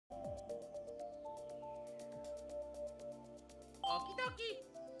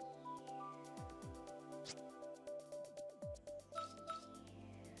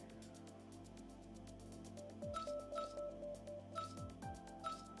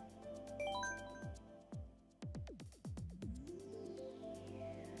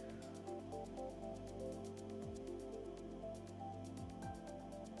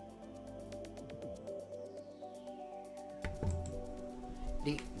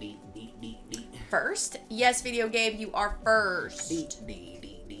First? Yes, video game, you are first.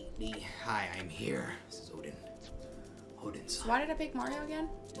 Hi, I'm here. This is Odin. Odin's son. Why did I pick Mario again?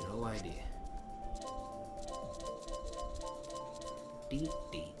 No idea. D.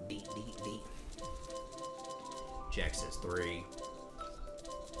 Jack says 3.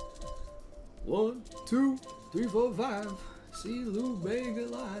 1, 2, 3, 4, 5. See Lou Bega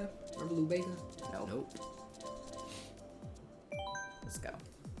live. Remember Lou Bega? Nope. Let's go.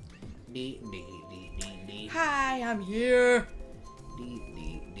 D. Hi, I'm here.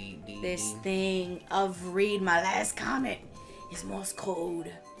 D. This thing of read my last comment is Morse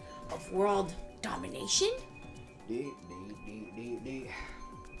code of world domination. D.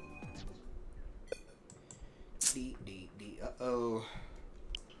 Uh-oh.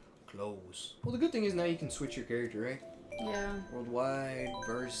 Close. Well, the good thing is now you can switch your character, right? Yeah. Worldwide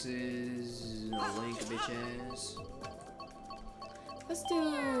versus Link, bitch ass. Let's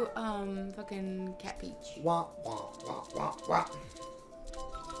do, fucking Cat Peach. Wah, wah, wah, wah, wah.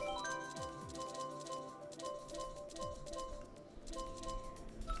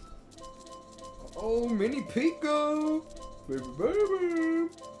 Oh, Mini Pico! Baby, baby!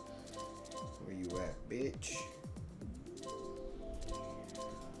 Where you at, bitch?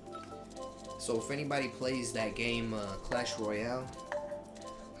 So if anybody plays that game, Clash Royale,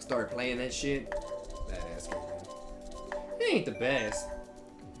 start playing that shit, badass game. It ain't the best,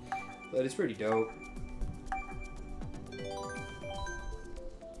 but it's pretty dope. I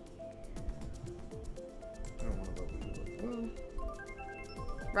don't want to go with you.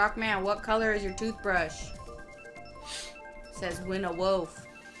 Rockman, what color is your toothbrush? Says win a wolf.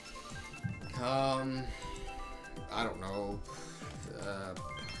 I don't know.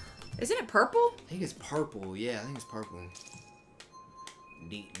 Isn't it purple? I think it's purple. Yeah, I think it's purple.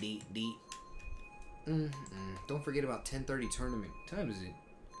 D. Don't forget about 10:30 tournament. What time is it?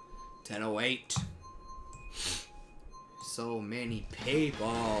 10:08. So many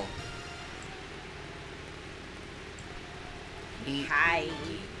people. Hi.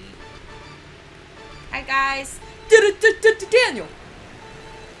 Hi, guys. Daniel.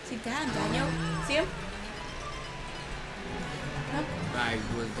 See Daniel? See him? No? I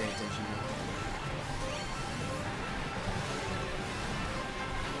wasn't paying attention.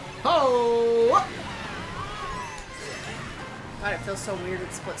 Oh! God, it feels so weird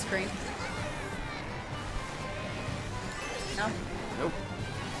with split screen. No? Nope.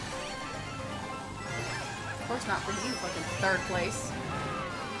 Of course not for you, fucking third place.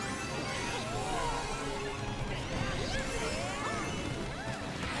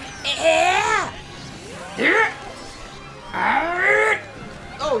 Yeah!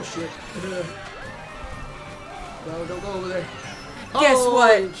 Oh shit. No, don't go over there. Guess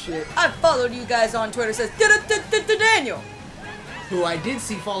what? Shit. I followed you guys on Twitter. Says Daniel. Who I did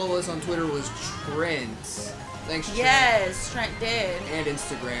see follow us on Twitter was Trent. Thanks, Trent. Yes, Trent did. And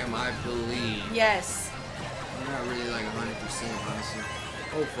Instagram, I believe. Yes. I'm not really like 100%, honestly.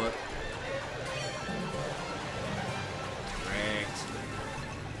 Oh fuck. Correct.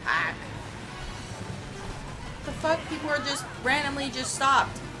 Hack. The fuck? People are just randomly just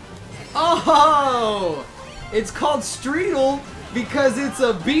stopped. Oh! It's called Streetle because it's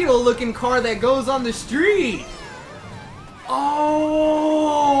a beetle-looking car that goes on the street.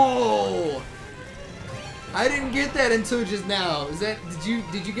 Oh! I didn't get that until just now. Is that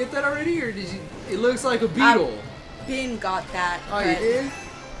did you get that already, or did you? It looks like a beetle. Ben got that. Oh, you did?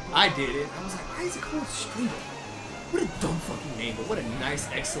 I did it. I was like, why is it called Streetle? What a dumb fucking name, but what a nice,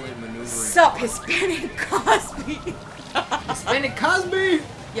 excellent maneuvering. Sup, Hispanic Cosby. Hispanic Cosby?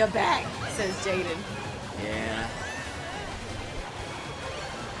 You're back, says Jaden. Yeah.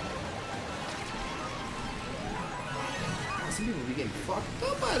 Some people be getting fucked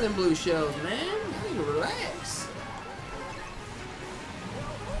up by them blue shells, man. I need to relax.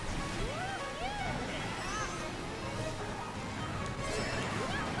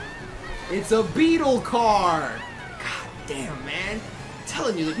 It's a beetle car. God damn, man. I'm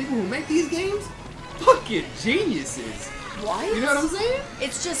telling you, the people who make these games, fucking geniuses. What? You know what I'm saying?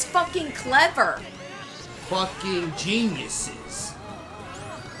 It's just fucking clever. Fucking geniuses.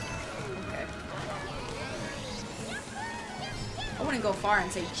 Okay. I wouldn't go far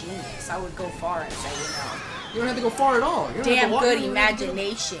and say genius. I would go far and say, You don't have to go far at all. You don't have damn to walk, good you don't have to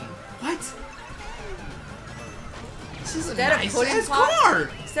imagination. What? This is a Instead of nice pudding ass pop, car.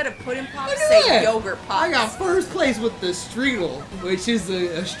 Instead of pudding pop, Look at say that. yogurt pop. I got first place with the Streetle, which is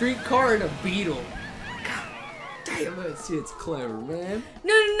a street car and a Beetle. God damn, that shit's clever, man.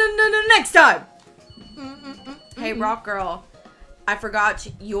 No, next time. Hey, Rock Girl, I forgot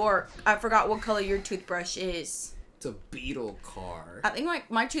what color your toothbrush is. It's a Beetle car. I think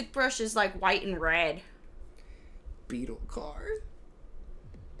my toothbrush is like white and red. Beetle car.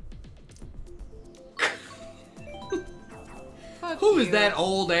 Who is that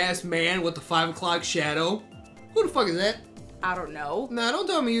old ass man with the 5 o'clock shadow? Who the fuck is that? I don't know. Nah, don't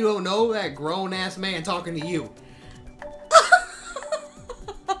tell me you don't know that grown ass man talking to you.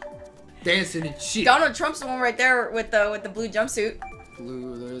 Dancing and shit. Donald Trump's the one right there with the blue jumpsuit.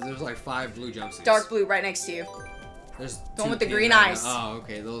 Blue. There's like 5 blue jumpsuits. Dark blue right next to you. There's the one with two the green pink eyes. Oh,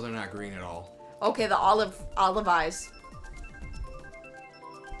 okay. Those are not green at all. Okay, the olive eyes.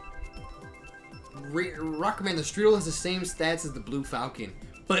 Rockman, the Streetle has the same stats as the Blue Falcon,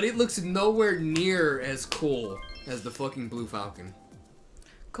 but it looks nowhere near as cool as the fucking Blue Falcon.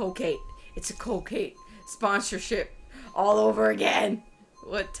 Colgate. It's a Colgate sponsorship all over again.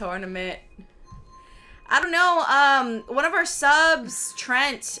 What tournament? I don't know. One of our subs,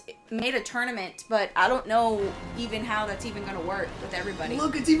 Trent, made a tournament, but I don't know even how that's even gonna work with everybody.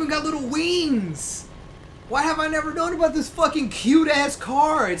 Look, it's even got little wings. Why have I never known about this fucking cute ass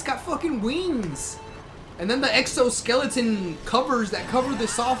car? It's got fucking wings. And then the exoskeleton covers that cover the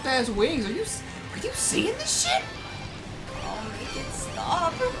soft ass wings. Are you seeing this shit? Oh, make it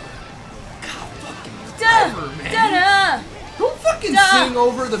stop. God fucking Duh, clever, man. da-da. Don't fucking Duh. sing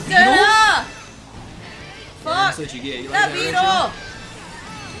over the Beetle. Da-da. Yeah, Fuck. that's what you get. You The like that,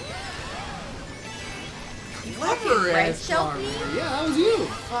 Beetle. Clever Fucking ass red car. shelfie. Yeah, that was you.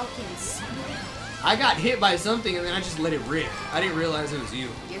 Fucking stupid. I got hit by something and then I just let it rip. I didn't realize it was you.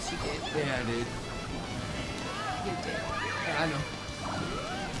 Yes, you did. Yeah, I did. You did. Yeah, I know.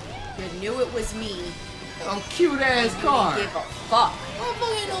 You knew it was me. Oh, cute ass You car. didn't give a fuck.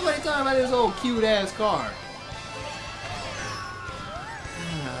 Motherfucker, ain't nobody talking about this old cute ass car.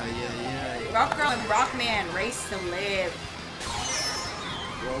 Yeah. Rock Girl and Rockman, race to live.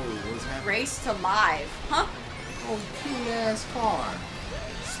 Whoa, what's happening? Race to live. Huh? Oh, cute ass car.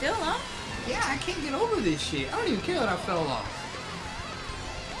 Still, huh? Yeah, I can't get over this shit. I don't even care that I fell off.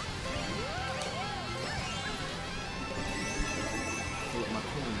 Pull up my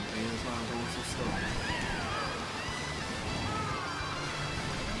coin, man. That's why I'm going so slow.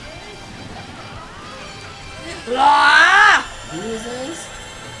 Ah! Who is this?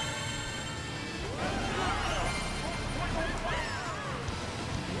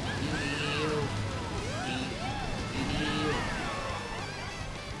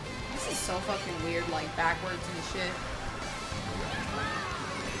 This is so fucking weird, like backwards and shit.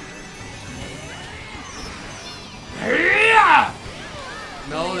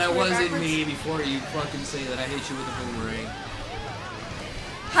 No, that Really wasn't backwards? me before you fucking say that I hit you with a boomerang.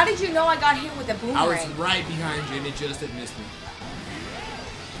 How did you know I got hit with a boomerang? I was right behind you and it just had missed me.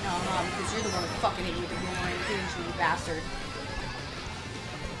 No, because you're the one who fucking hit me with a boomerang, didn't you, you bastard?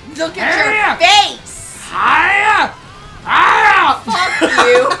 Look at your face! Hiya! Hiya! Fuck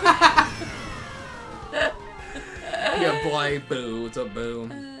you! Yeah, boy, boo. What's up, boo?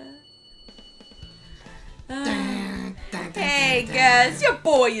 Hey guys, your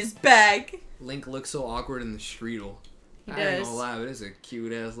boy is back. Link looks so awkward in the Streetle. He I ain't does. gonna lie, but it's a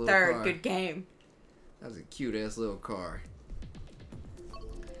cute ass little Third, car. good game. That's a cute ass little car.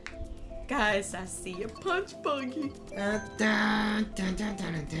 Guys, I see a punch buggy.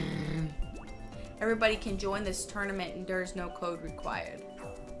 Everybody can join this tournament and there's no code required.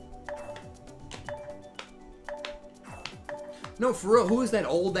 No, for real, who is that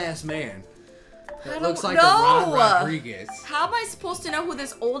old ass man? That I looks don't like a Rod know. Rodriguez. How am I supposed to know who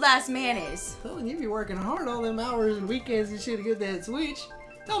this old ass man is? Well, you be working hard all them hours and weekends and shit to get that Switch.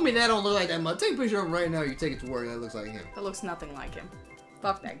 Tell me that don't look like that much. Take a picture of him right now. You take it to work. That looks like him. That looks nothing like him.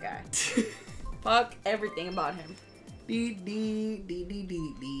 Fuck that guy. Fuck everything about him. The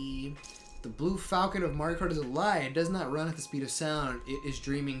Blue Falcon of Mario Kart is a lie. It does not run at the speed of sound. It is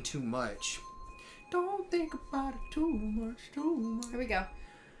dreaming too much. Don't think about it too much, too much. Here we go.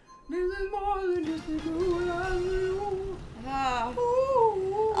 This is more than just a good Ah.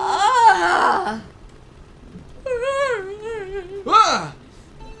 Ooh. Ah. Ah!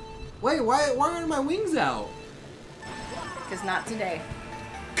 Wait, why aren't my wings out? Because not today.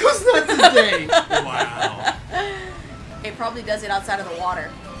 Cause not today. Wow. It probably does it outside of the water.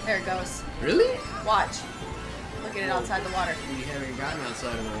 There it goes. Really? Watch. Look Look at it outside the water. We haven't gotten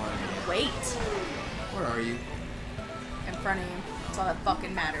outside of the water yet. Wait. Where are you? In front of you. That's all that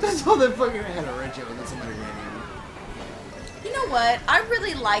fucking matters. That's all that fucking... I had a red shell and then somebody ran at me. You know what? I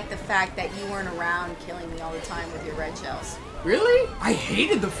really like the fact that you weren't around killing me all the time with your red shells. Really? I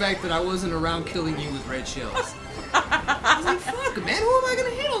hated the fact that I wasn't around killing you with red shells. I was like, fuck, man, who am I gonna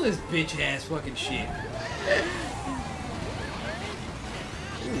hit on this bitch-ass fucking shit?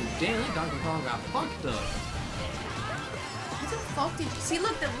 Ooh, damn, that Donkey Kong got fucked up. What the fuck did you... See,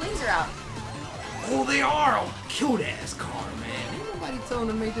 look, the wings are out. Oh, they are! Oh, cute-ass car, man. Ain't nobody telling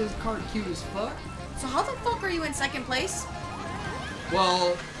them to make this car cute as fuck. So how the fuck are you in second place?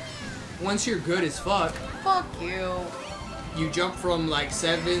 Well, once you're good as fuck, Fuck you. you jump from like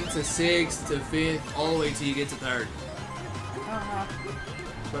 7th to 6th to 5th, all the way till you get to 3rd. Uh-huh.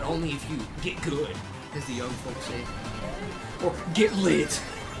 But only if you get good, as the young folks say. Or get lit.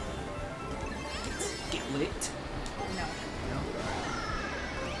 Get lit. No. No?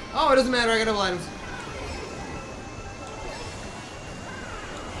 Oh, it doesn't matter, I got double items.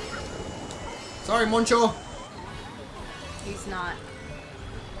 Sorry, Moncho. He's not.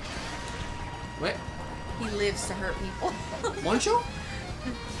 What? He lives to hurt people. Moncho?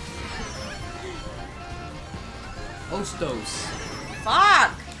 Ostos.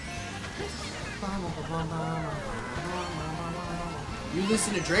 Fuck! You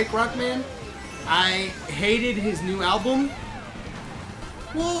listen to Drake, Rockman? I hated his new album.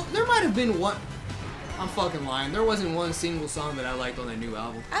 Well, there might have been one. I'm fucking lying. There wasn't one single song that I liked on that new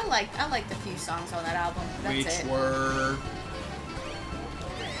album. I liked a few songs on that album. That's Which it. were...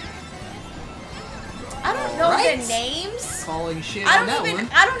 I don't know Right? the names. Calling shit I on that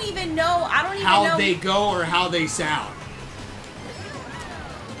don't one. even know. How they go or how they sound.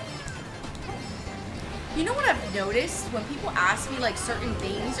 You know what I've noticed when people ask me like certain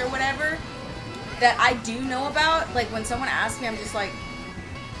things or whatever that I do know about? Like when someone asks me, I'm just like,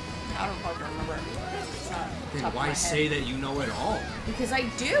 I don't fucking remember. It's not Then top of my why head. say that you know it all? Because I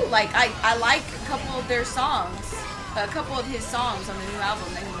do. Like I like a couple of their songs, a couple of his songs on the new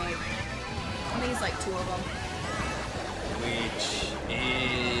album that he made. I think it's like 2 of them. Which I don't know,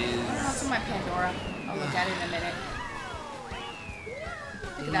 it's is... in my Pandora. I'll look at it in a minute.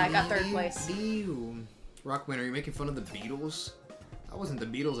 Look at that, I got 3rd place. Ew. Rockman, are you making fun of the Beatles? That wasn't the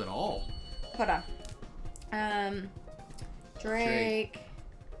Beatles at all. Hold on. Drake.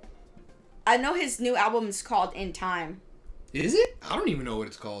 I know his new album is called In Time. Is it? I don't even know what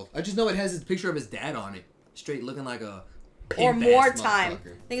it's called. I just know it has his picture of his dad on it. Straight looking like a Or pimp-ass More Time.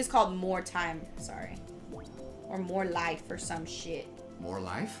 motherfucker. I think it's called More Time. Sorry. Or More Life or some shit. More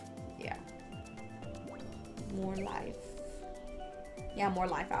Life? Yeah. More Life. Yeah, More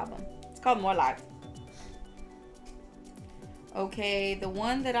Life album. It's called More Life. Okay, the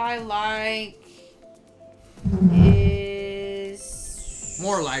one that I like is...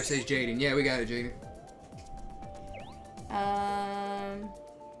 More Life, says Jaden. Yeah, we got it, Jaden.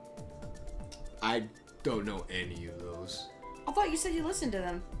 I don't know any of those. I thought you said you listened to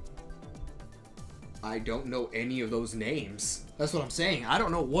them. I don't know any of those names. That's what I'm saying. I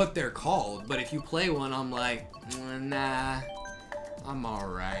don't know what they're called, but if you play one, I'm like, nah, I'm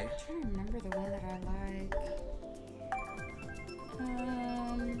alright. I'm trying to remember the one that I like.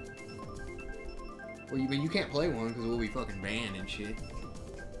 Well, you can't play one because we'll be fucking banned and shit.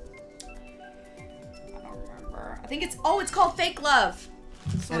 I don't remember. I think it's... Oh, it's called Fake Love.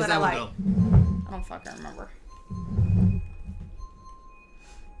 That's the How one does that I that one like. go? I don't fucking remember.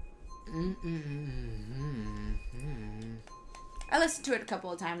 I listened to it a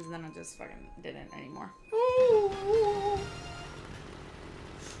couple of times and then I just fucking didn't anymore.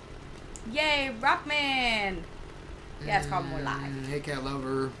 Yay, Rockman! Yeah, it's called More Live. Hey, Cat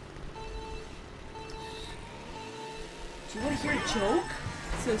Lover. Do you want to hear a joke?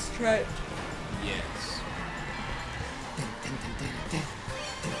 Says Trent. Yes.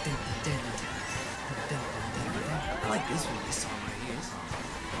 I like this one, this song right here.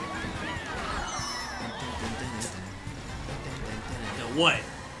 The what?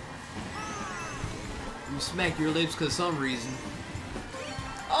 You smack your lips because some reason.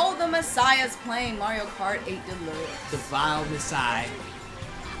 Oh, the Messiah's playing Mario Kart 8 Deluxe. The vile Messiah.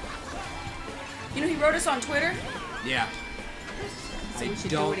 You know, he wrote us on Twitter. Yeah. So I we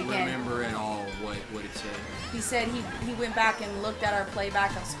should don't do it again. remember at all what it said. He said he went back and looked at our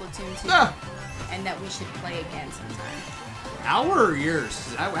playback of Splatoon 2 Ah! and that we should play again sometime. Our or yours?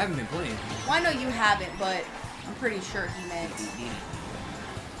 'Cause I haven't been playing. Well, I know you haven't, but I'm pretty sure he meant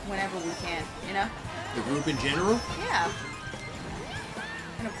whenever we can, you know? The group in general? Yeah.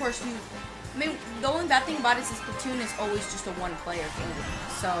 And of course, I mean, the only bad thing about it is Splatoon is always just a one-player game.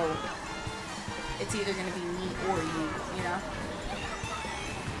 So, it's either gonna be me or you, you know?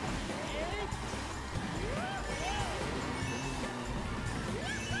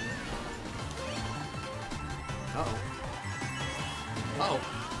 Uh-oh. Uh-oh.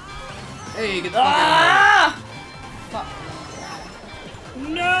 Hey, get the fuck out of here. Fuck.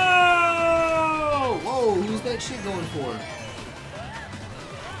 No! Whoa, who's that shit going for?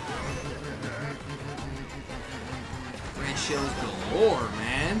 Red shells galore,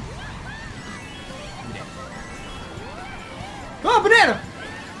 man. Oh, banana!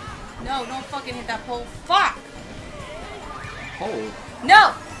 No, don't fucking hit that pole. Fuck! Pole?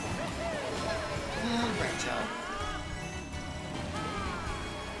 No! Red shell.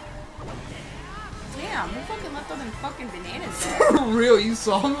 Damn, who fucking left all them fucking bananas there? For real, you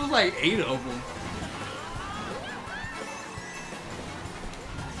saw them? There was like 8 of them.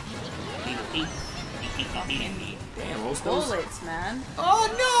 Damn, what's those? Bullets, man. Oh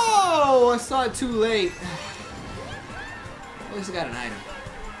no! I saw it too late. At least I got an item.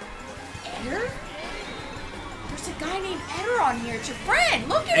 Eder? There's a guy named Eder on here. It's your friend.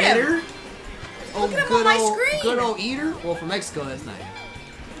 Look at Eder? him. Oh, Look at him good on my old, screen. good old Eater? Well, from Mexico, that's not him.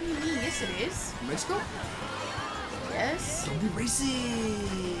 What do you mean? Yes, it is. From Mexico? Yes. Don't be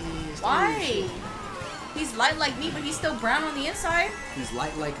racist. Why? He's light like me, but he's still brown on the inside. He's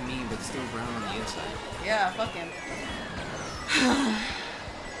light like me, but still brown on the inside. Yeah, fuck him.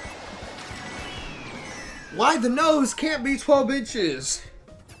 Why the nose can't be 12 inches?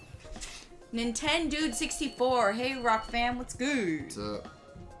 Nintendo 64. Hey, Rock fam, what's good? What's up?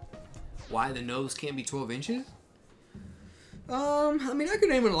 Why the nose can't be 12 inches? I mean, I could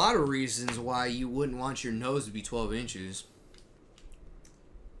name a lot of reasons why you wouldn't want your nose to be 12 inches.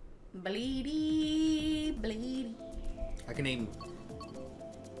 Bleedy, bleedy. I can name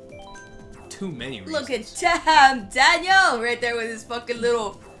too many reasons. Look at Daniel right there with his fucking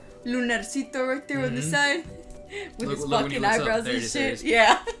little lunarcito right there on the side. With his look when he fucking looks up. eyebrows There and it is, shit.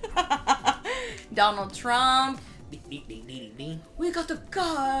 Yeah. Donald Trump. We got the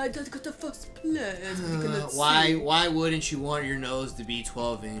guy that got the first place. Why wouldn't you want your nose to be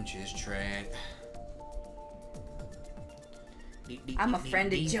 12 inches, Trent? I'm a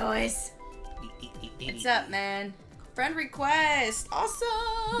friend of Joyce. What's up, man? Friend request.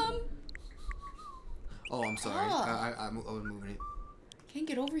 Awesome. Oh, I'm sorry. Oh. I was moving it. Can't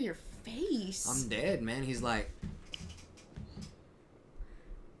get over your face. I'm dead, man. He's like...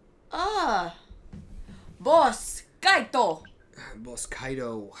 Boss Kaito. Boss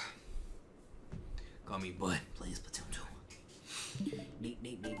Kaido. Call me Bud. Please, Platoon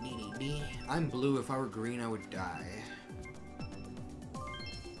 2. I'm blue. If I were green, I would die.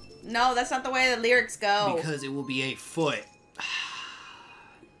 No, that's not the way the lyrics go. Because it will be 8 foot.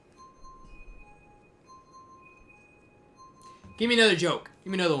 Give me another joke.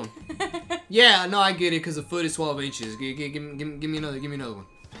 Give me another one. Yeah, no, I get it, because a foot is 12 inches. Give me another one.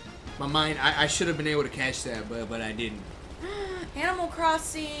 My mind, I should have been able to catch that, but I didn't. Animal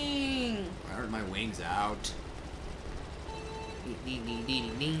Crossing. I heard my wings out.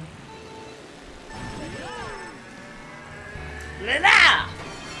 La-la!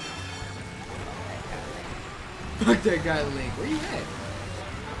 Fuck that guy, Link. Where you at?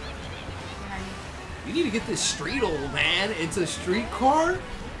 You need to get this street, old man. It's a streetcar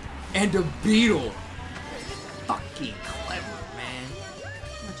and a beetle. Fucking clever, man. I'm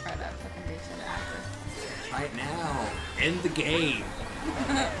gonna try that fucking bitch after. Try it now. End the game.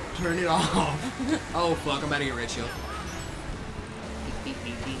 Turn it off. Oh fuck, I'm about to get red shield.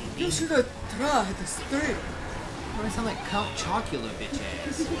 You should have tried the street. Why do I sound like Count Chocula, bitch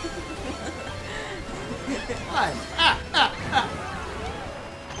ass?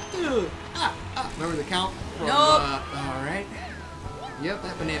 Remember the count? From, nope. Alright. Yep,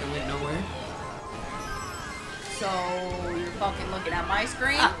 that banana went nowhere. So, you're fucking looking at my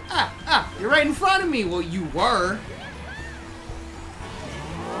screen? You're right in front of me. Well, you were.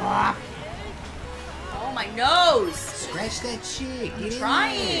 Oh, my nose. Scratch that shit. I'm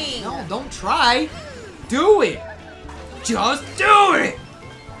trying. No, don't try. Do it. Just do it.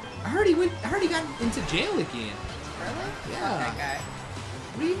 I heard he got into jail again. Really? Yeah. Fuck that guy.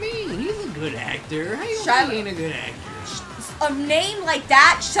 What do you mean? He's a good actor. How you know Shia- he ain't a good actor? A name like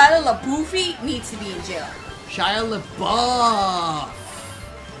that, Shia LaBeouf, needs to be in jail. Shia LaBeouf.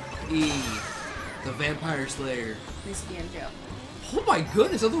 The Vampire Slayer. Needs to be in jail. Oh my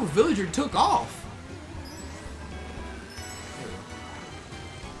goodness, a little villager took off.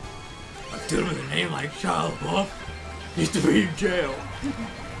 A dude with a name like Shia LaBeouf needs to be in jail.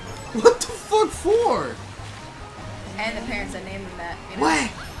 What the fuck for? And the parents that named him that. You know? What?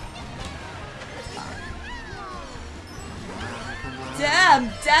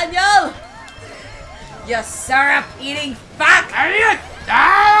 Damn, Daniel! You syrup eating fuck!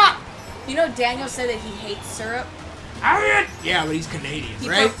 Ah! You know Daniel said that he hates syrup? Yeah, but he's Canadian, He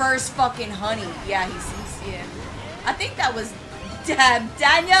right? prefers fucking honey. Yeah, he's yeah. I think that was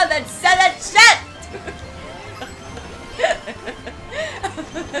Daniel that said that shit!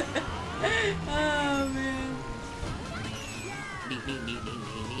 Oh, man.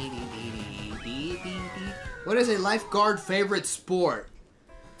 What is a lifeguard favorite sport?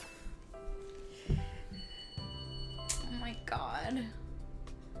 Oh, my God.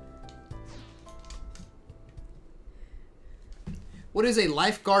 What is a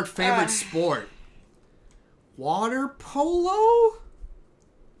lifeguard favorite sport? Water polo?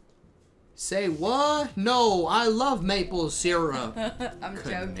 Say what? No, I love maple syrup. I'm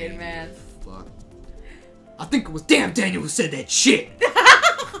joking, man. Fuck. I think it was damn Daniel who said that shit.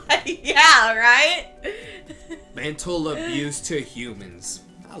 Yeah, right? Mental abuse to humans.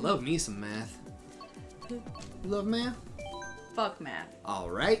 I love me some math. You love math? Fuck math.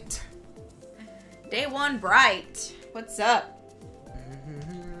 Alright. Day one bright. What's up?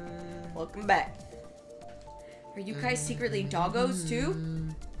 Welcome back. Are you guys secretly doggos too?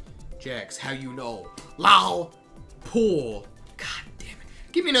 Jax, how you know? Lol. Pool. God damn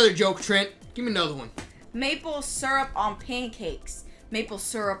it. Give me another joke, Trent. Give me another one. Maple syrup on pancakes. Maple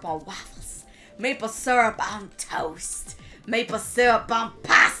syrup on waffles. Maple syrup on toast. Maple syrup on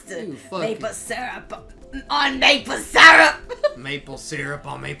pasta. You fucking- Maple syrup on maple syrup. Maple syrup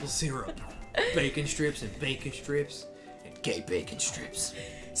on maple syrup. Bacon strips and bacon strips. And gay bacon strips.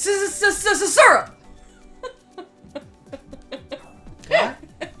 Syrup. What?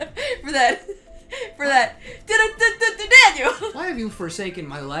 For that. Daniel. Why have you forsaken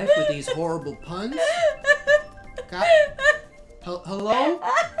my life with these horrible puns? God. Hello?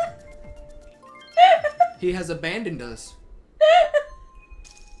 He has abandoned us.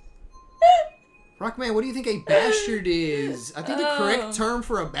 Rockman, what do you think a bastard is? I think the correct term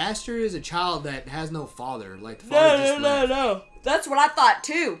for a bastard is a child that has no father. Like the father just left. No. That's what I thought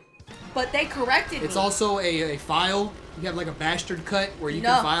too. But they corrected me. It's also a file. You have like a bastard cut where you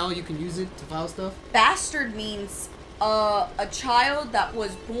can file, you can use it to file stuff. Bastard means a child that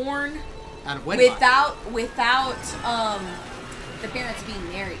was born Out of wedlock. without the parents being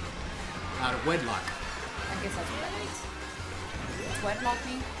married. Out of wedlock. I guess that's what that means. What's wedlock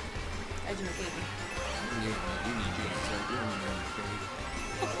mean? Education. You need Jesus. You don't need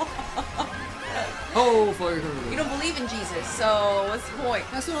Oh, for You don't believe in Jesus, so what's the point?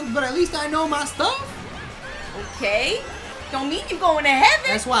 That's what, but at least I know my stuff. Okay. Don't mean you going to heaven.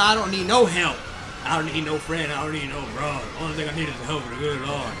 That's why I don't need no help. I don't need no friend. I don't need no brother. Only thing I need is the help of the good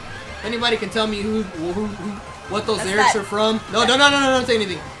Lord. If anybody can tell me what those lyrics are from. No, don't say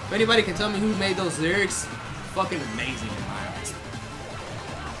anything. If anybody can tell me who made those lyrics, fucking amazing in my eyes.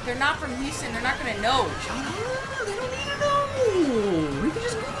 They're not from Houston. They're not going to know. Shut up. They don't need to know. We can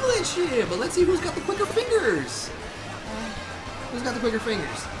just Google that shit. But let's see who's got the quicker fingers. Who's got the quicker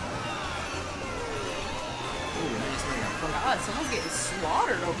fingers? God, someone's getting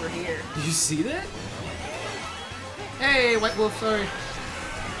slaughtered over here. Did you see that? Hey, White Wolf, sorry.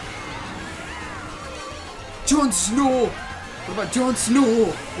 Jon Snow! What about Jon Snow?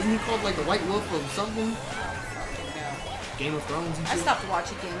 Isn't he called like the White Wolf of something? Game of Thrones and shit? I stopped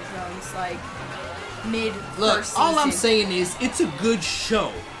watching Game of Thrones like mid Look, first season. all I'm saying is it's a good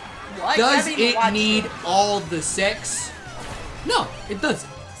show. What? Does it need all the sex? No, it doesn't.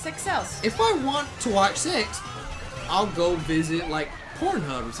 Sex sells. If I want to watch sex, I'll go visit like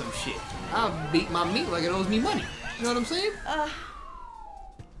Pornhub or some shit. I'll beat my meat like it owes me money. You know what I'm saying?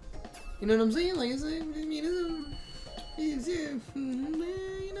 You know what I'm saying? Like it's you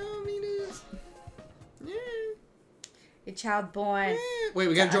know, Your child born. Wait,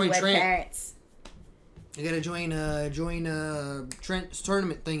 we gotta join unwed Trent. parents. I gotta join Trent's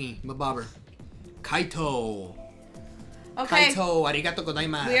tournament thingy, my bobber. Kaito. Okay. Kaito, arigato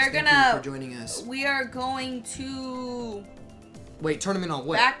godaimasu. We are Thank gonna. you for joining us. We are going to Wait, tournament on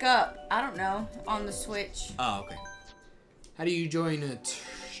what? back up. I don't know. On the Switch. Oh, okay. How do you join a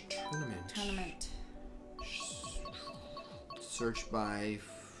tournament? Search by.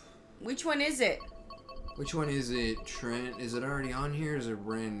 Which one is it? Which one is it, Trent? Is it already on here? Or is it a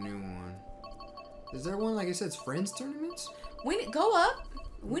brand new one? Is there one like I said, it's friends tournaments? We need, go up.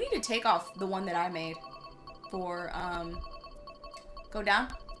 We need to take off the one that I made for Go down.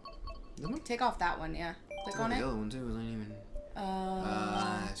 Take off that one. Yeah. Click on it. The other one too. Isn't even.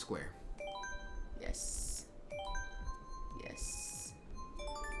 Square. Yes. Yes.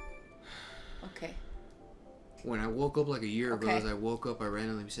 Okay. When I woke up like a year ago, as I woke up, I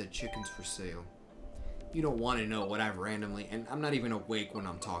randomly said chickens for sale. You don't want to know what I've randomly, and I'm not even awake when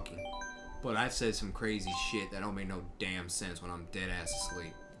I'm talking. But I've said some crazy shit that don't make no damn sense when I'm dead ass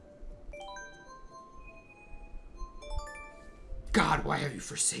asleep. God, why have you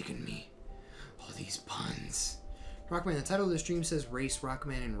forsaken me? All these puns. Rockman, the title of the stream says Race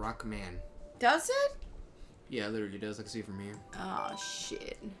Rockman and Rockman. Does it? Yeah, it literally does. I can see it from here. Oh,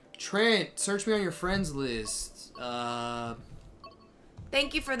 shit. Trent, search me on your friends list. Thank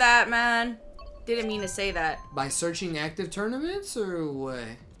you for that, man. Didn't mean to say that. By searching active tournaments or what?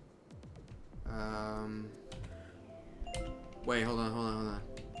 Wait, hold on.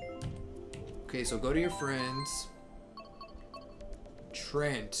 Okay, so go to your friends.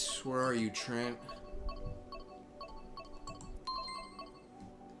 Trent, where are you, Trent?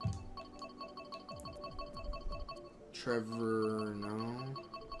 Trevor, no.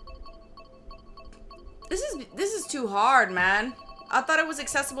 This is too hard, man. I thought it was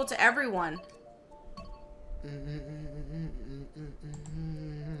accessible to everyone.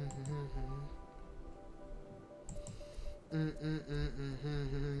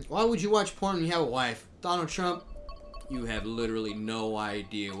 Why would you watch porn when you have a wife? Donald Trump, you have literally no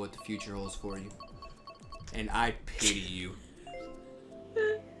idea what the future holds for you. And I pity you.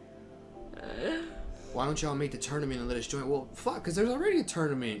 Why don't y'all make the tournament and let us join? Well, fuck, because there's already a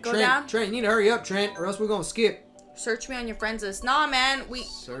tournament. Go down. Trent, you need to hurry up, Trent, or else we're going to skip. Search me on your friends list. Nah, man. We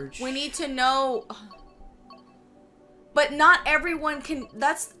need to know. But not everyone can.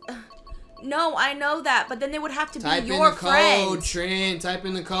 That's. No, I know that. But then they would have to be your friends. Type in the code, Trent. Type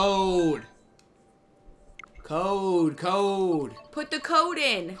in the code. Code. Put the code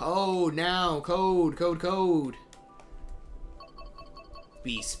in. Code now. Code.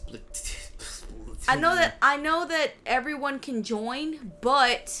 Be split. I know that everyone can join,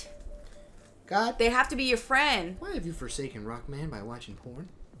 but God, they have to be your friend. Why have you forsaken Rockman by watching porn?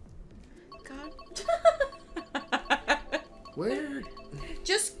 God. Where?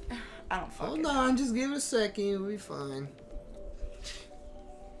 Just, I don't fucking Hold on, just give it a second. We'll be fine.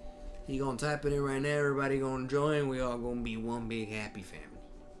 He gonna type it in right now. Everybody gonna join. We all gonna be one big happy family.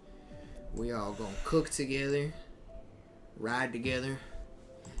 We all gonna cook together, ride together,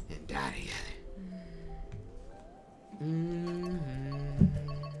 and die together.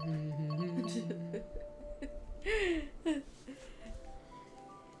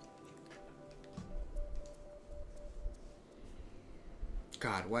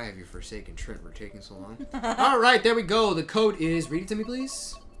 God, why have you forsaken Trent? We're taking so long. Alright, there we go. The code is, read it to me,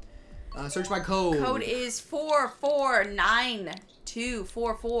 please. Search my code. Code is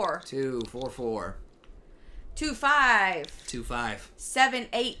 449244. 244. 25.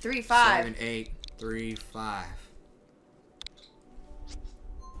 7835. 7835.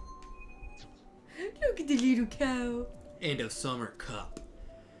 Look at the little cow. End of summer cup.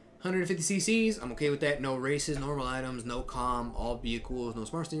 150 cc's. I'm okay with that. No races, normal items, no comm, all vehicles, no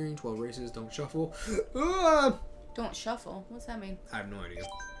smart steering, 12 races, don't shuffle. Don't shuffle? What's that mean? I have no idea.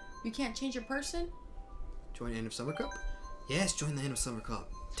 You can't change your person? Join end of summer cup? Yes, join the end of summer cup.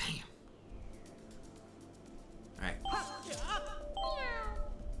 Damn. Alright.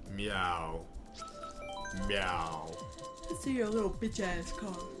 Meow. Meow. Let's see your little bitch ass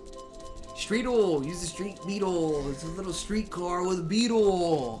car. Streetle! Use the street beetle. It's a little street car with a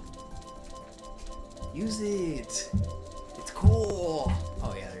beetle. Use it. It's cool.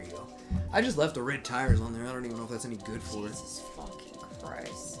 Oh yeah, there you go. I just left the red tires on there. I don't even know if that's any good for it. Jesus fucking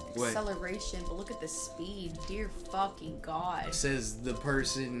Christ. What? Acceleration, but look at the speed. Dear fucking God. It says the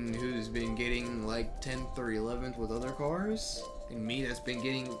person who's been getting like 10th or 11th with other cars. And me that's been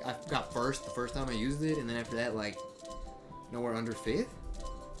getting, I got first the first time I used it. And then after that, like, nowhere under 5th.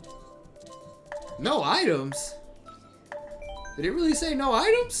 No items? Did it really say no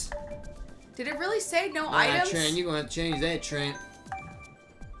items? Did it really say no items? Trent, you're gonna have to change that, Trent.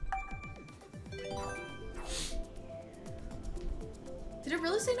 Did it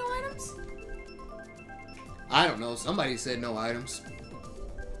really say no items? I don't know. Somebody said no items.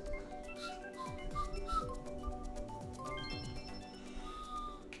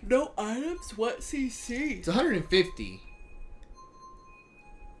 No items? What CC? It's 150.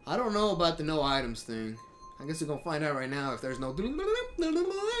 I don't know about the no items thing. I guess we're gonna find out right now if there's no.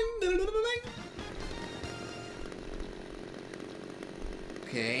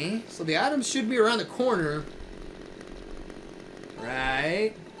 Okay, so the items should be around the corner.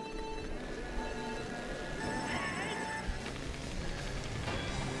 Right.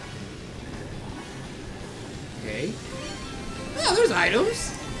 Okay. Yeah, there's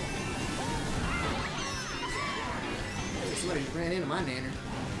items. Somebody ran into my nanner.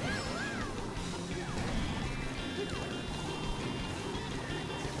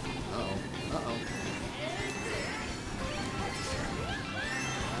 Uh-oh.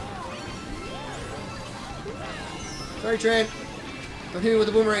 Sorry, Trent. Don't hit me with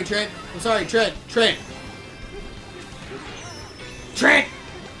the boomerang, Trent. I'm sorry, Trent. Trent! Trent!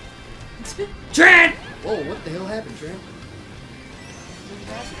 Trent! Whoa, what the hell happened, Trent?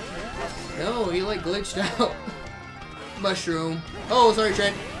 No, he like glitched out. Mushroom. Oh, sorry,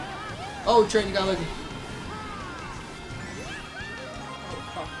 Trent. Oh, Trent, you got lucky.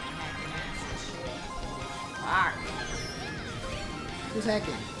 Who's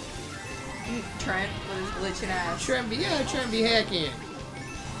hacking? Trent with his glitching ass. Trent be hacking.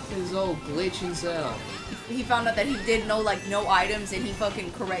 His old glitching self. He found out that he did no items, and he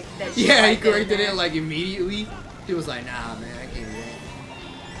fucking corrected that shit. Yeah, right he corrected there. it like immediately. He was like, nah, man, I can't do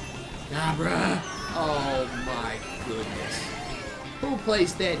that. Nah, bruh. Oh my goodness. Who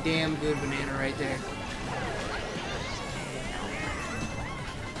placed that damn good banana right there?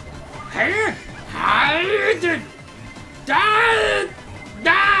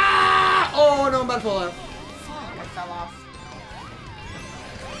 Oh no, I'm about to fall out. Fuck, I fell off.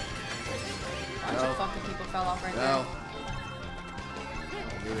 A bunch of fucking people fell off right there. Oh,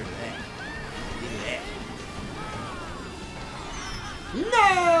 give her that. Give her that.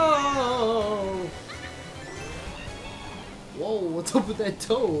 No! Whoa, what's up with that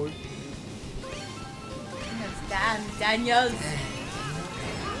toad? That's Dan. Daniels.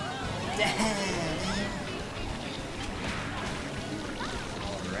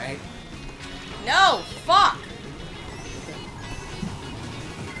 Alright. No! Fuck!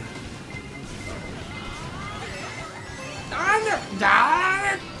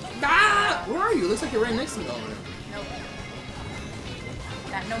 Where are you? Looks like you're right next to me. Nope.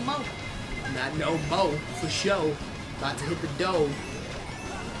 Not no more. Not no mo, for sure. About to hit the dough.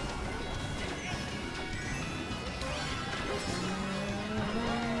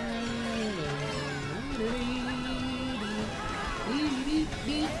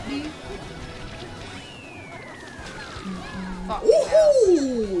 Fuck.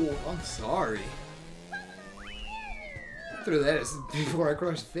 Ooh! I'm sorry. I threw that before I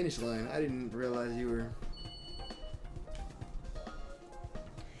crossed the finish line. I didn't realize you were...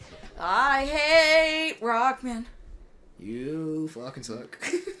 I hate Rockman. You fucking suck.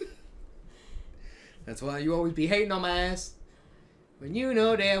 That's why you always be hating on my ass. When you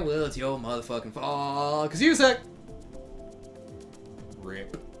know damn well it's your motherfucking fault. Cause you suck.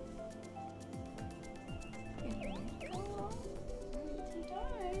 Rip.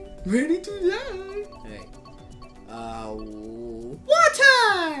 Ready to die. Hey.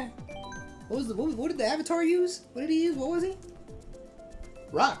 Water! What did the Avatar use? What did he use? What was he?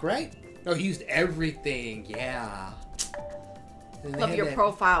 Rock, right? No, he used everything. Yeah. Love your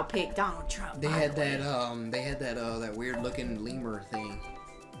profile pic, Donald Trump. They had that that weird looking lemur thing.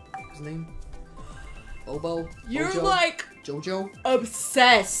 What's his name? Obo? You're Ojo? like Jojo?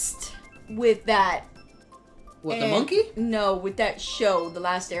 obsessed with that. What, the monkey? No, with that show, The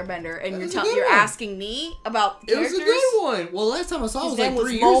Last Airbender, and That you're was a good you're one. asking me about the It was characters. a good one. Well, last time I saw it was His like name was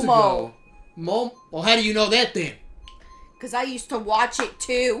 3 years Momo. ago. Well, how do you know that then? Cause I used to watch it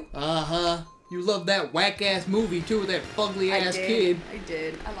too. Uh-huh. You love that whack-ass movie, too, with that fugly-ass kid. I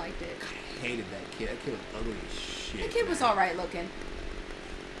did. I liked it. I hated that kid. That kid was ugly as shit. The kid was alright looking.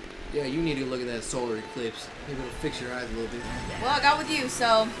 Yeah, you need to look at that solar eclipse. Maybe it'll fix your eyes a little bit. Well, I got with you,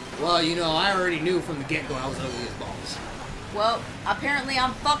 so. Well, you know, I already knew from the get-go I was ugly as balls. Well, apparently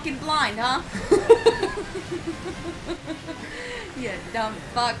I'm fucking blind, huh? You dumb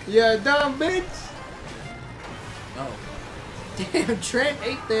fuck. Yeah, dumb bitch. Oh. Damn, Trent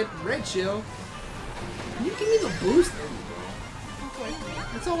ate that red shell. Can you give me the boost? There you go. Okay.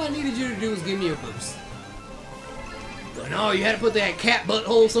 That's all I needed you to do was give me a boost. But no, you had to put that cat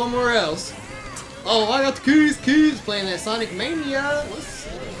butthole somewhere else. Oh, I got the keys. Playing that Sonic Mania. What's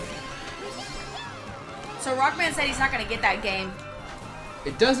up? So Rockman said he's not gonna get that game.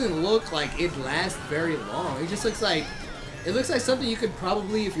 It doesn't look like it lasts very long. It just looks like... It looks like something you could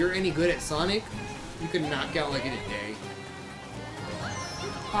probably, if you're any good at Sonic, you could knock out like in a day.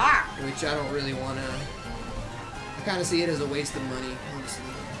 Fuck. Which I don't really want to... I kind of see it as a waste of money, honestly.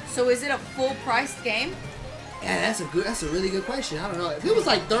 So is it a full priced game? Yeah, that's a really good question. I don't know. If it was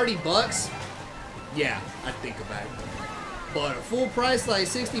like 30 bucks, yeah, I'd think about it. But a full price like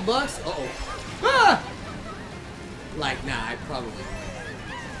 60 bucks? Uh-oh. Ah! Like, nah, I probably wouldn't.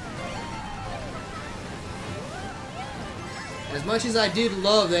 As much as I did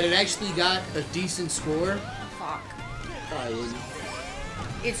love that it actually got a decent score, Fuck. probably wouldn't.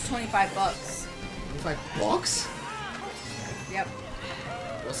 It's 25 bucks. 25 bucks? Yep.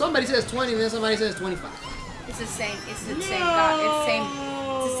 Well, somebody says 20 and then somebody says 25. It's the same. It's the same. God,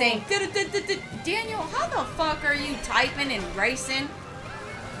 it's the same. Daniel, how the fuck are you typing and racing?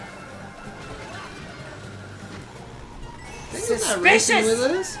 Daniel's not racing Suspicious!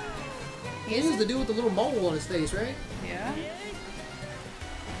 with us. Daniel's the dude with the little mole on his face, right? Yeah.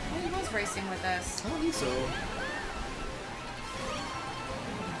 Oh, he was racing with us. I don't think so.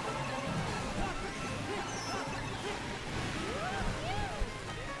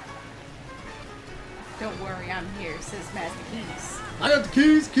 Don't worry, I'm here, says Master Keys. I got the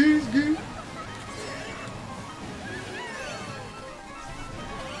keys.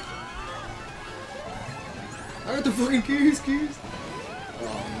 I got the fucking keys.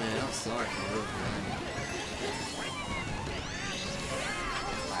 Oh man, I'm sorry for real, man.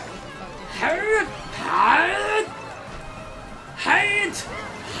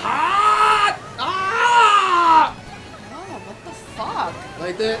 Oh, what the fuck?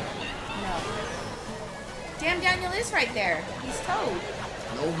 Like that? No. Damn, Daniel is right there. He's Toad.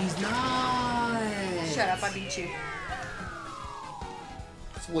 No, he's not. Shut up, I beat you.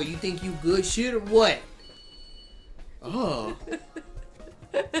 So what, you think you good shit or what? Oh.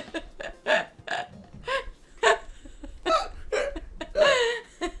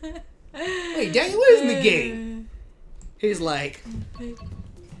 Wait, Daniel is in the game. He's like,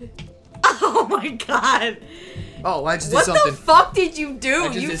 oh my god. oh, I just did What something. the fuck did you do?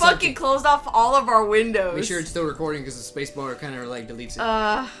 just You did fucking something. closed off all of our windows. Make sure it's still recording because the space bar kind of like deletes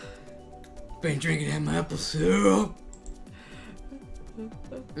it. Been drinking that maple syrup.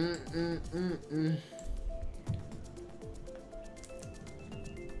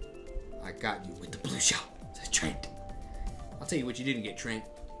 I got you with the blue shell. Says Trent. I'll tell you what you didn't get, Trent.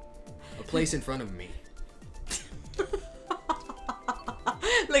 A place in front of me.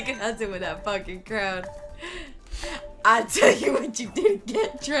 Look at us with that fucking crowd. I tell you what you didn't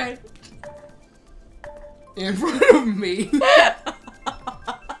get, Trent. In front of me.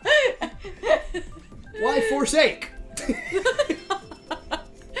 Why forsake?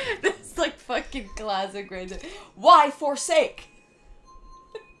 That's like fucking classic right there. Why forsake?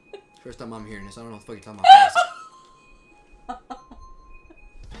 First time I'm hearing this. I don't know what the fuck you're talking about.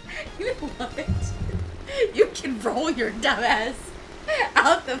 You know what? You can roll your dumb ass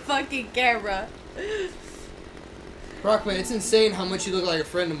out the fucking camera. Rockman, it's insane how much you look like a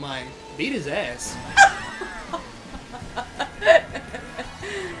friend of mine. Beat his ass.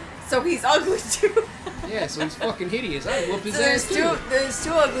 So he's ugly too. Yeah, so he's fucking hideous. I'd whoop his ass too. There's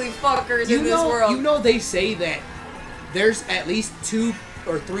two ugly fuckers in this world. You know they say that there's at least 2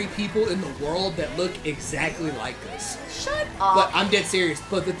 or 3 people in the world that look exactly like us. Shut up. But I'm dead serious.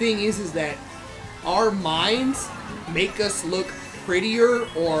 But the thing is that our minds make us look prettier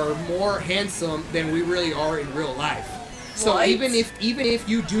or more handsome than we really are in real life. So What? even if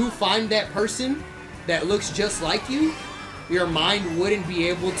you do find that person that looks just like you, your mind wouldn't be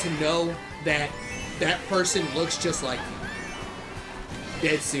able to know that that person looks just like you.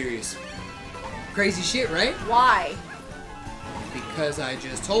 Dead serious. Crazy shit, right? Why? Because I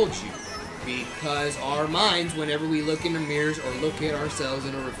just told you. Because our minds, whenever we look in the mirrors or look at ourselves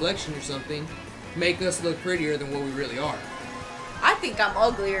in a reflection or something, make us look prettier than what we really are. I think I'm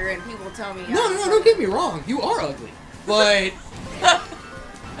uglier and people tell me No, don't get me wrong. You are ugly. But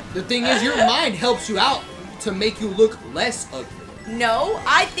the thing is, your mind helps you out to make you look less ugly. No,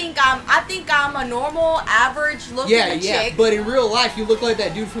 I think I'm a normal, average looking chick. Yeah, but in real life, you look like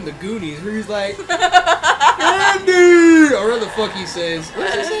that dude from the Goonies, where he's like, Andy! Or whatever the fuck he says. What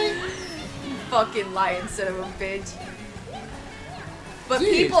does he say? You fucking lying son of a bitch. But Dude.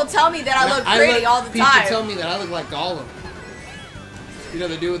 people tell me that I look pretty all the time. People tell me that I look like Gollum. You know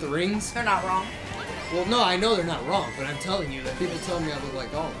the dude with the rings? They're not wrong. Well, no, I know they're not wrong, but I'm telling you that people tell me I look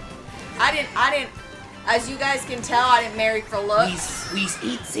like Gollum. I didn't, as you guys can tell, I didn't marry for looks. We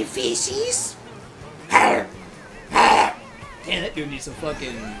eat the fishies. Damn, that dude needs some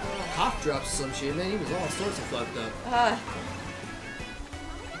fucking cough drops or some shit, man. He was all sorts of fucked up.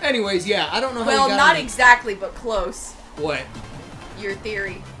 Anyways, yeah, I don't know how Well, you got not on- exactly, but close. What? Your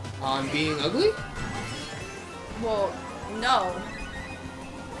theory. On being ugly? Well, no.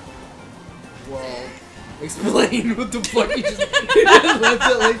 Well, explain what the fuck you just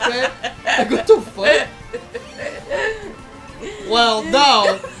left it like that. Like, what the fuck? Well,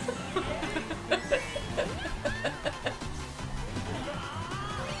 no.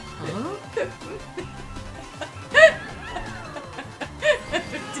 Huh?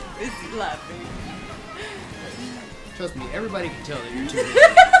 Too busy laughing. Trust me, everybody can tell that you're too busy.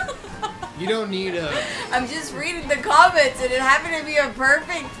 You don't need a... I'm just reading the comments, and it happened to be a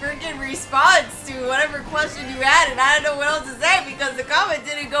perfect freaking response to whatever question you had, and I don't know what else to say because the comment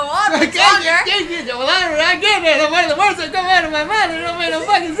didn't go on much longer. Well, I get it. One of the words that come out of my mouth, it don't make no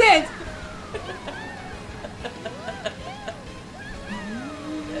fucking sense.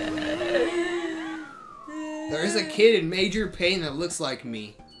 There There's a kid in major pain that looks like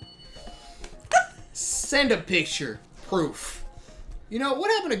me. Send a picture. Proof. You know,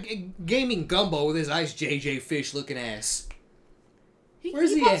 what happened to Gaming Gumbo with his Ice JJ Fish looking ass?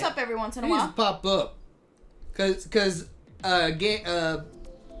 Where's he pops at? up every once in a He while. needs to pop up. Cause Gaming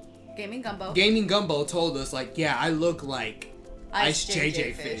Gumbo. Gaming Gumbo told us, like, yeah, I look like Ice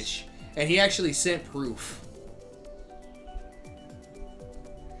JJ Fish. And he actually sent proof.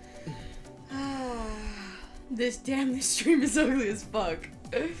 This stream is ugly as fuck.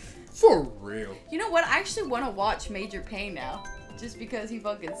 For real. You know what? I actually want to watch Major Payne now. Just because he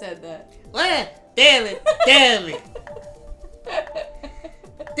fucking said that. What? Damn it. Damn it.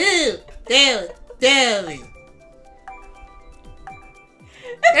 Dude. Damn it. Damn it.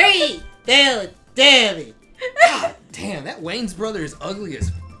 Hey. Damn it. Damn it. God damn, that Wayne's brother is ugly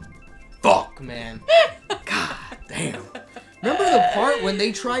as fuck, man. God damn. Remember the part when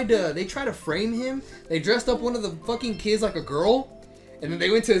they tried to frame him? They dressed up one of the fucking kids like a girl, and then they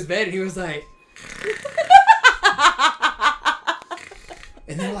went to his bed and he was like,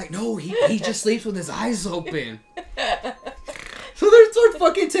 and they're like, no, he just sleeps with his eyes open. So they start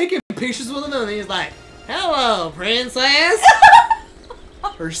fucking taking pictures with him, and he's like, hello, princess.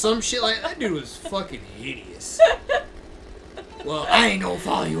 Or some shit like that. Dude was fucking hideous. Well, I ain't gonna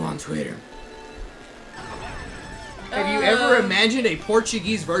follow you on Twitter. Have you ever imagined a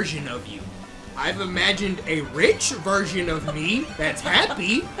Portuguese version of you? I've imagined a rich version of me that's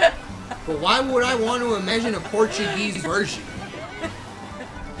happy, but why would I want to imagine a Portuguese version?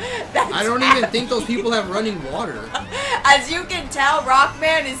 I don't even think those people have running water. As you can tell,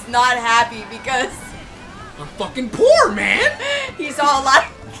 Rockman is not happy because I'm fucking poor, man! he's all like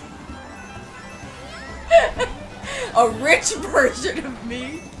a rich version of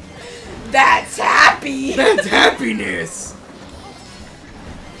me. That's happy. That's happiness.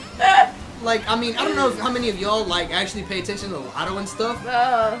 Like, I mean, I don't know how many of y'all like actually pay attention to the lotto and stuff,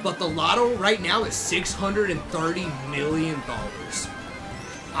 but the lotto right now is $630 million.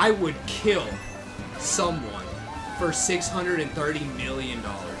 I would kill someone for $630 million.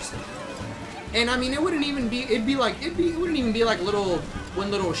 And I mean, it wouldn't even be. It wouldn't even be like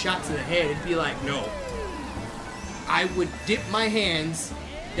one little shot to the head. It'd be like, no. I would dip my hands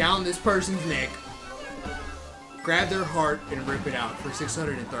down this person's neck, grab their heart, and rip it out for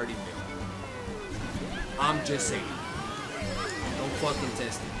 $630 million. I'm just saying. Don't fucking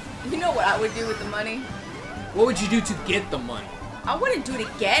test it. You know what I would do with the money? What would you do to get the money? I wouldn't do to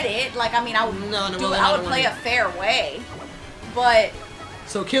get it. Like, I mean, I would I would play a fair way. But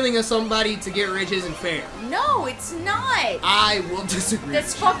so killing somebody to get rich isn't fair. no, it's not. I will disagree.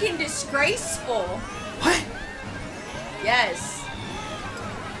 That's fucking disgraceful. What? Yes.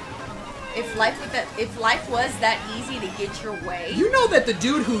 If life was that easy to get your way. You know that the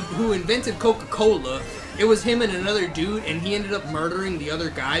dude who invented Coca-Cola, it was him and another dude, and he ended up murdering the other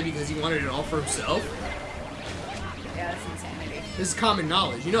guy because he wanted it all for himself? Yeah, that's insanity. This is common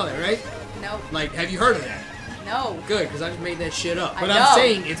knowledge. You know that, right? Nope. Like, have you heard of that? No. Good, because I just made that shit up. I But know. I'm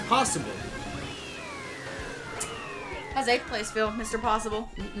saying it's possible. How's 8th place feel, Mr. Possible?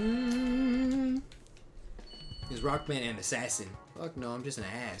 Is Rockman an assassin? Fuck no, I'm just an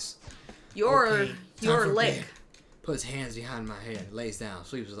ass. You're Okay, time for lick. bed. Puts hands behind my head, lays down,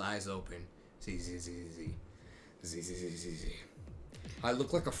 sleeps with eyes open. Z. I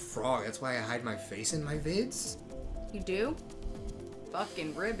look like a frog. That's why I hide my face in my vids. You do?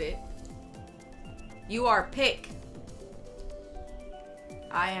 Fucking ribbit. You are pick.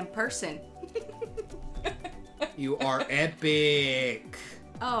 I am person. You are epic.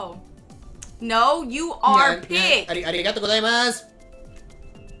 Oh. No, you are pick. Arigato gozaimasu.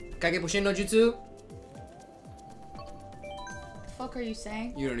 Kage Pushin no Jutsu. The fuck are you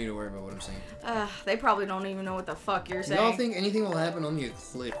saying? You don't need to worry about what I'm saying. They probably don't even know what the fuck you're saying. Y'all think anything will happen on the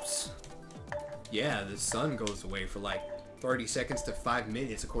eclipse? Yeah, the sun goes away for like 30 seconds to 5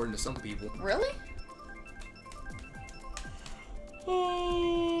 minutes, according to some people. Really?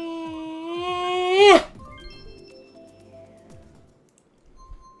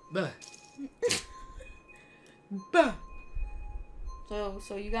 Bah. Bah.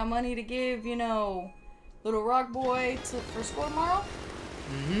 So you got money to give, you know, little rock boy for school tomorrow?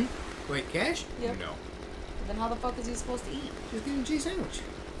 Mm-hmm. Wait, cash? Yep. No. Then how the fuck is he supposed to eat? Just give him a cheese sandwich.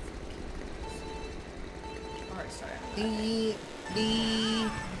 Alright, sorry.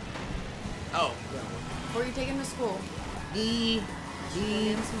 Oh. Before you take him to school. Wait.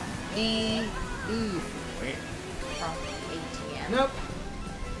 From ATM. Nope.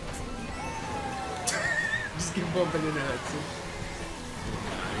 Just keep bumping into that too.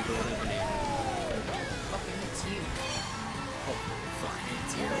 Fucking hits you. Oh, fucking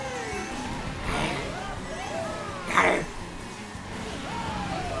hits you. Yeah,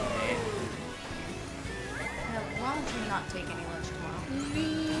 why don't you not take any lunch tomorrow?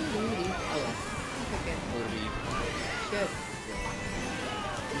 Okay, good.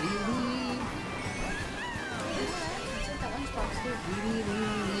 Take that lunchbox too.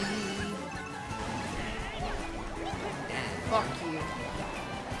 Fuck you.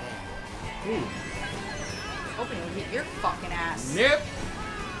 Ooh. Hoping you'll hit your fucking ass. Nope.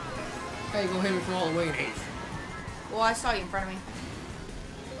 How you gonna hit me from all the way in 8th? Well, I saw you in front of me.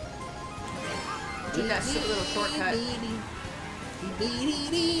 Took that stupid little shortcut.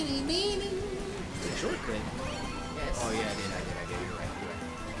 Shortcut? Yes. Oh yeah, I did. You're right.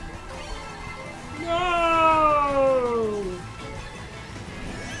 No!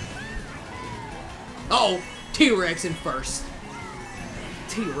 Oh, T-Rex in first.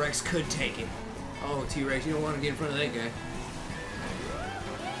 T-Rex could take it. Oh, T-Rex, you don't want to get in front of that guy.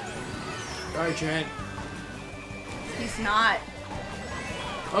 Sorry, Trent. He's not.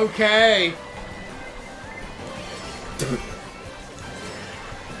 Okay.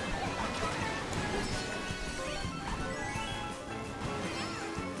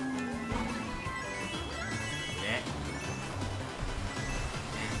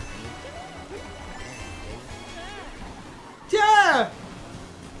 Yeah.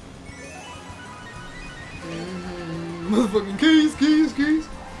 Motherfucking keys.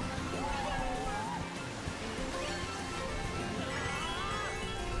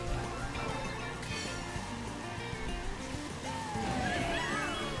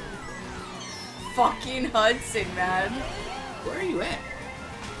 Fucking Hudson, man. Where are you at?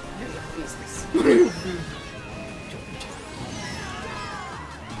 Business. Come on,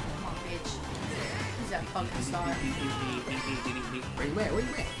 bitch. Who's that fucking star? Where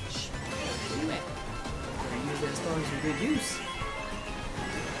you at? Shh. Where you at? Gotta use that star for good use.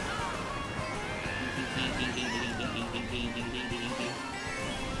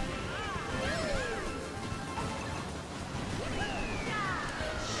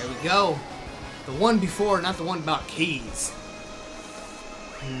 There we go. The one before, not the one about keys.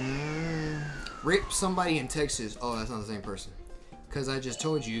 Rip somebody in Texas. Oh, that's not the same person. Cause I just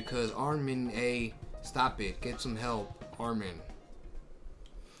told you. Cause Armin A. Stop it. Get some help, Armin.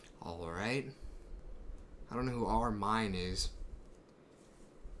 All right. I don't know who Armin is.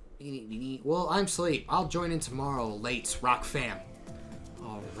 Well, I'm asleep. I'll join in tomorrow. Late, Rock fam.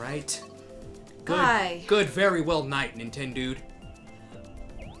 All right. Good. Bye. Good. Very well night, Nintendo.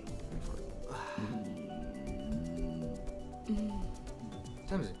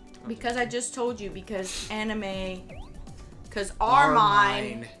 Time is it? Because I just told you, because anime, because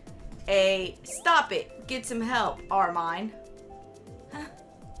Armine, stop it, get some help, Armine. Huh?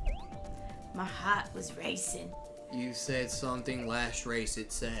 My heart was racing. You said something last race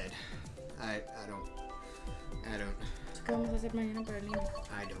it said. I don't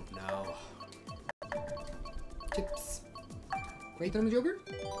know. Chips. Wait on the Joker?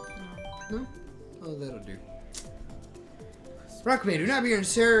 No? Oh, that'll do. Rockman, do not be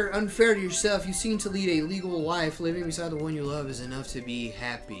unfair to yourself. You seem to lead a legal life. Living beside the one you love is enough to be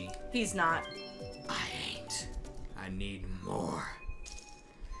happy. He's not. I ain't. I need more.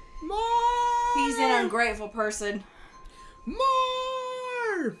 More! He's an ungrateful person.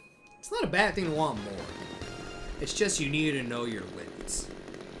 More! It's not a bad thing to want more. It's just you need to know your limits.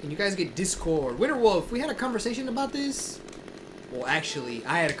 And you guys get Discord. Winter Wolf, we had a conversation about this. Well, actually,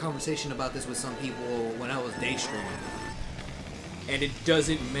 I had a conversation about this with some people when I was day streaming. And it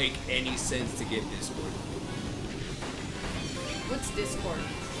doesn't make any sense to get Discord. What's Discord?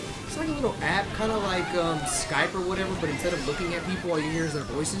 It's like a little app, kind of like Skype or whatever, but instead of looking at people, all you hear is their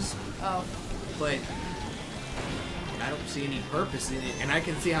voices. Oh. But I don't see any purpose in it, and I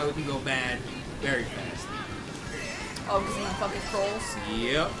can see how it can go bad very fast. Oh, because of the fucking trolls?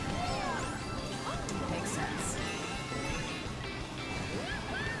 Yep. Makes sense.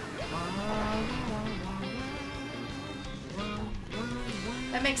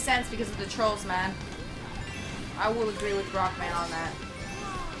 That makes sense because of the trolls, man. I will agree with Rockman on that.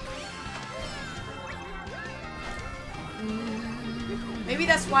 Maybe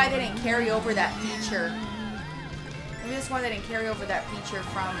that's why they didn't carry over that feature. Maybe that's why they didn't carry over that feature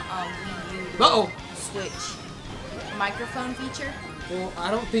from Wii U to Switch. The microphone feature? Well,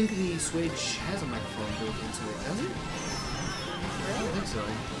 I don't think the Switch has a microphone built into it, does it? I don't think so.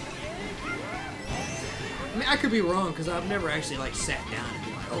 I mean, I could be wrong, because I've never actually, like, sat down and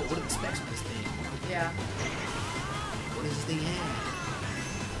been like, oh, what are the specs of this thing? Yeah. What does this thing have?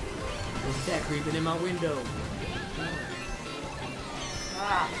 What's that creeping in my window?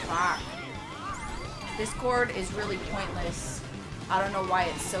 Ah, fuck. Discord is really pointless. I don't know why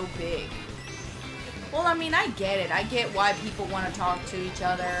it's so big. Well, I mean, I get it. I get why people want to talk to each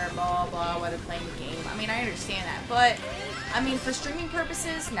other, blah, blah, while they're playing the game. I mean, I understand that. But, I mean, for streaming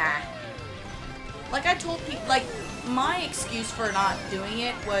purposes, nah. Like, I told people, like, my excuse for not doing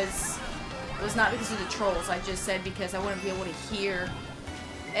it was not because of the trolls. I just said because I wouldn't be able to hear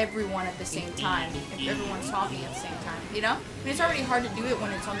everyone at the same time. If everyone's talking at the same time, you know? I mean, it's already hard to do it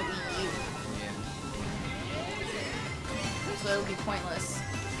when it's on the Wii U. So it would be pointless.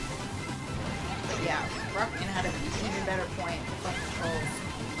 But yeah, Rockman had an even better point with fucking trolls.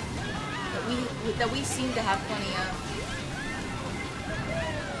 That we seem to have plenty of.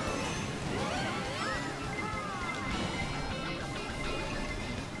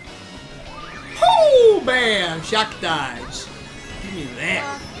 Oh, bam! Shock dodge. Give me that.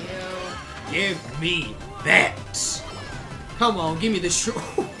 Fuck you. Give me that. Come on, give me the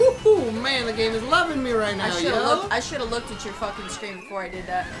Oh man, the game is loving me right now, I should have looked at your fucking screen before I did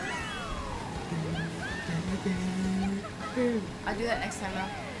that. I'll do that next time though.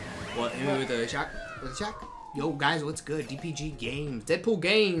 What? With the shock? With the shock? Yo, guys, what's good? DPG Games, Deadpool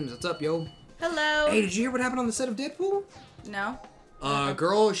Games. What's up, yo? Hello. Hey, did you hear what happened on the set of Deadpool? No.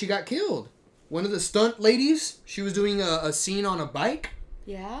 Girl, she got killed. One of the stunt ladies, she was doing a scene on a bike.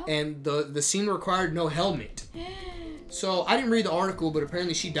 Yeah. And the scene required no helmet. So I didn't read the article, but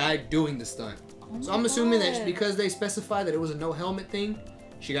apparently she died doing the stunt. Oh so I'm assuming that because they specified that it was a no helmet thing,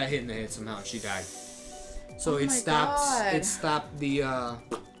 she got hit in the head somehow and she died. So it stopped. God. It stopped the.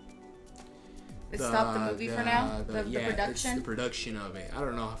 It stopped the movie for now. The production. It's the production of it. I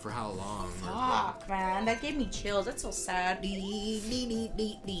don't know for how long. Fuck, man, that gave me chills. That's so sad.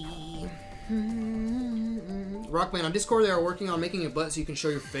 Rockman, on Discord they are working on making a button so you can show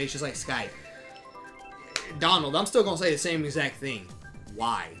your face just like Skype. Donald, I'm still gonna say the same exact thing.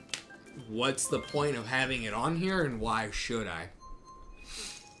 Why? What's the point of having it on here and why should I?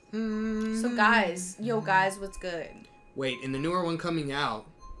 So guys, what's good? Wait, and the newer one coming out.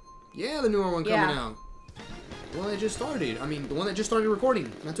 Yeah, the newer one coming out. The one that just started. I mean, the one that just started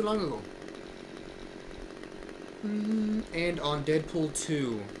recording not too long ago. And on Deadpool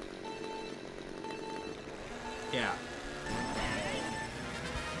 2. Yeah.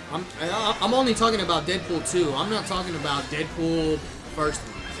 I'm only talking about Deadpool 2. I'm not talking about Deadpool first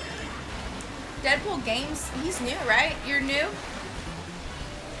one. Deadpool Games, he's new, right? You're new?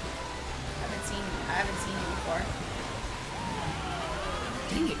 I haven't seen you before.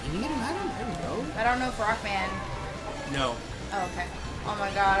 Dang it, can you get him out of him? There we go. I don't know if Rockman. No. Oh, okay. Oh my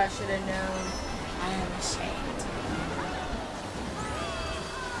god, I should have known. I am ashamed.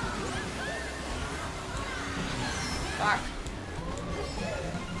 Fuck.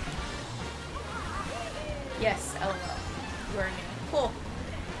 Yes, LOL. You are new. Cool.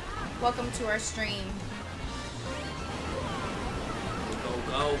 Welcome to our stream.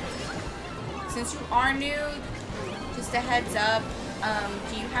 Go. Since you are new, just a heads up,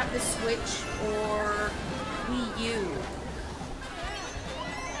 do you have the Switch or Wii U?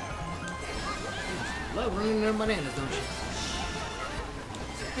 Love running their bananas, don't you?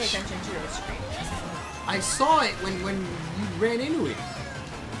 Pay attention to your screen. I saw it when you ran into it.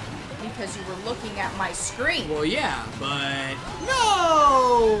 Because you were looking at my screen. Well, yeah, but...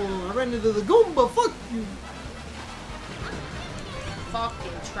 No! I ran into the Goomba, fuck you!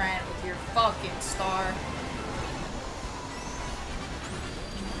 Fucking Trent with your fucking star.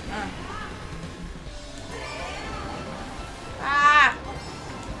 Ah!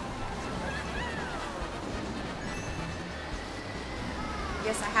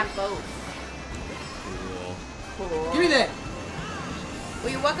 Yes, I have both. Cool. Give me that!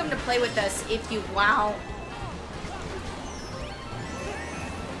 Well, you're welcome to play with us if you want.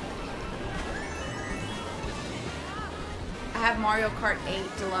 I have Mario Kart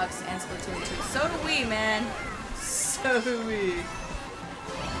 8 Deluxe and Splatoon 2. So do we, man. So do we.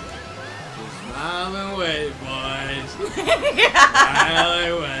 Smile and wave, boys. Smile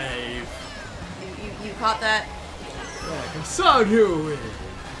and wave. You caught that? Yeah, so do we.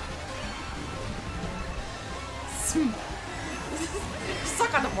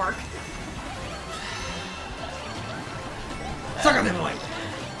 Suck on the work. Suck on them away.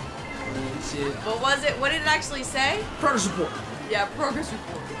 What was it? What did it actually say? Progress report. Yeah, progress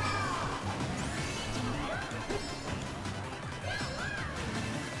report.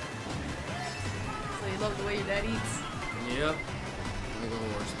 So you love the way your dad eats? Yep. Like a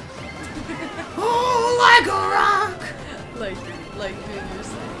horse. Oh, like a rock! Like me and you're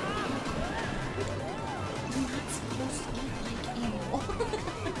saying. You're not supposed to eat like animal.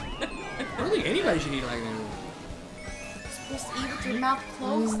 I don't think anybody should eat like an animal. You're supposed to eat with your mouth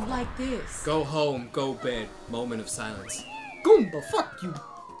closed like this. Go home, go bed. Moment of silence. Goomba, fuck you.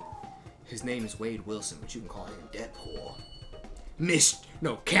 His name is Wade Wilson, but you can call him Deadpool.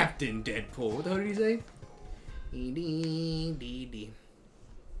 Captain Deadpool. What the hell did he say?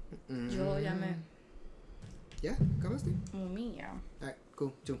 Yo lo llamé. Yeah, acabaste? Mía. Alright,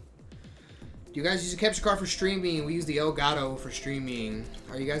 cool, too. Do you guys use a capture card for streaming? We use the Elgato for streaming.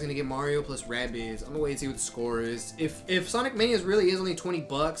 Are you guys gonna get Mario plus Rabbids? I'm gonna wait and see what the score is. If Sonic Mania really is only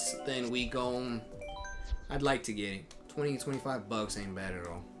 $20, then we go. I'd like to get it. 25 bucks ain't bad at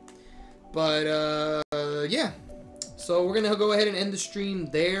all. But yeah. So we're gonna go ahead and end the stream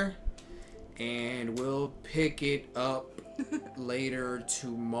there, and we'll pick it up later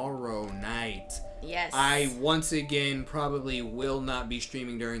tomorrow night. Yes. I once again probably will not be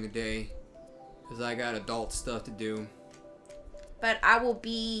streaming during the day because I got adult stuff to do. But I will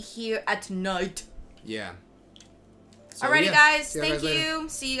be here at night. Yeah. So, Alrighty, yeah. guys. See you Thank guys you. later.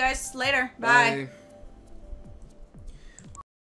 See you guys later. Bye. Bye.